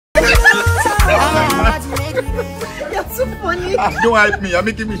You're too funny. Don't hype me, you're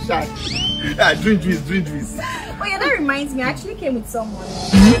making me shy. Drink juice, drink juice. Oh yeah, that reminds me, I actually came with someone.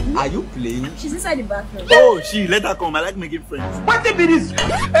 Are you playing? She's inside the bathroom. Oh, let her come. I like making friends. What the this?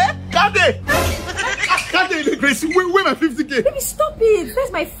 Kante! Kante, the crazy. Where my 50k? Baby, stop it.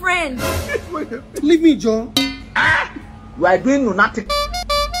 That's my friend. Leave me, John. You are doing lunatic.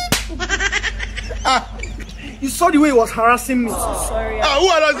 You saw the way he was harassing me. So sorry. Who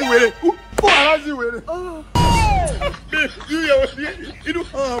harassed you with it? Who harassed you with it? You do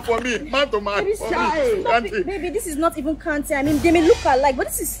for me, man to man. Baby, stop it. Baby, this is not even Kante. I mean, they may look alike, but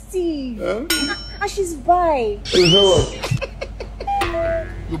this is Steve. Huh? And she's bi.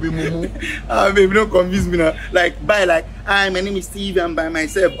 You be mumu. Baby, don't convince me now. Like, bye, like, hi, my name is Steve, I'm by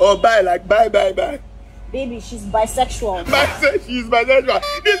myself. Or bye, like, bye. Baby, she's bisexual. She's bisexual.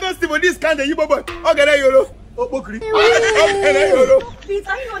 This is not Steve, this Kante, you boy. Okay, there you go. Please,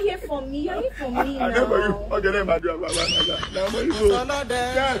 are you not here for me? You're here for me now. Okay, then, my dear.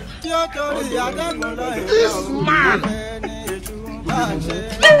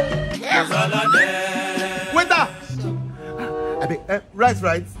 Waiter! Rice.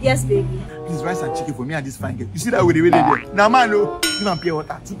 Yes, baby. Please, rice and chicken for me and this fine girl. You see that way they there? Now, man, no. You can pay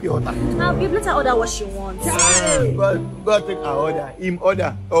water, 2 pure water. Now, babe, let her order what she wants. God take our order. Him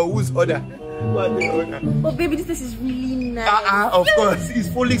order. Or whose order? But baby, this place is really nice. Of course. It's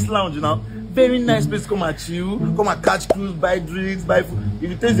Folix Lounge now. Very nice place. Come and chill. Come and catch cruise, buy drinks, buy food. If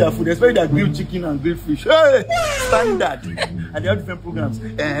you taste their food, especially their grilled chicken and grilled fish. Hey! Standard. And they have different programs.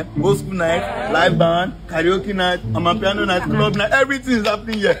 Old school night, live band, karaoke night, amapiano night, club night. Everything is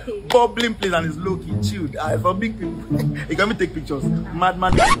happening here. Bubbling place and it's low key, chilled. For big people. You can take pictures. Mad.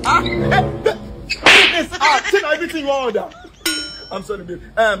 Everything you order. I'm sorry, babe.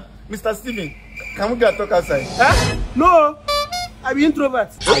 Mr. Steven, can we get a talk outside? No, I'm an introvert.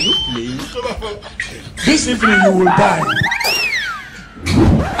 Are you playing? This evening you will die.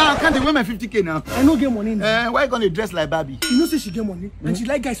 I can't wear my 50k now. I no get money now. Why you gonna dress like Barbie? You know say she get money, and she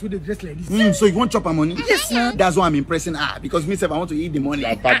like guys with the dress like this. So you want chop her money? Yes, sir. That's why I'm impressing her, because myself I want to eat the money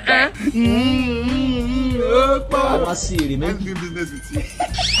like that guy. Let's do business with you.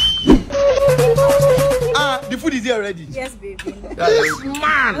 The food is here already. Yes, baby. Man!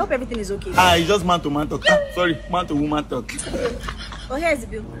 I hope everything is okay. It's just man to man talk. Sorry, man to woman talk. Oh, here's the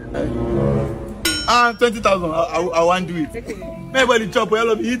bill. 20,000. I want to do it. Everybody chop, all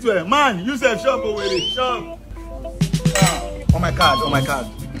of you eat well. Man, you say shop already. Shop. On my card.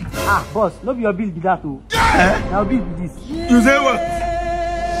 Boss, no be your bill be that too. Now bill be this. You say what?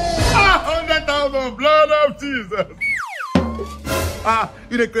 100,000. Blood of Jesus.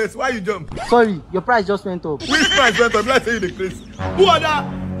 You the crazy. Why you jump? Sorry, your price just went up. Which price went up? Let's say you the crazy. Who are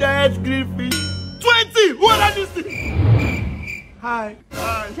that? Dead green fish. 20. Who are that this thing? Hi.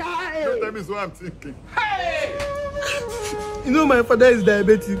 Don't tell me what I'm thinking. Hey. You know my father is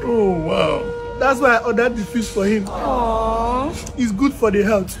diabetic. Oh wow. That's why I ordered the fish for him. Aww. It's good for the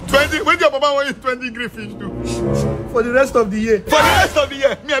health. 20. When your papa want you 20 green fish too? For the rest of the year. For the rest of the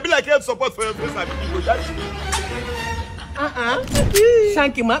year. Me, I be like health support for your face.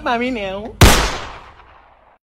 Shank him up by me now.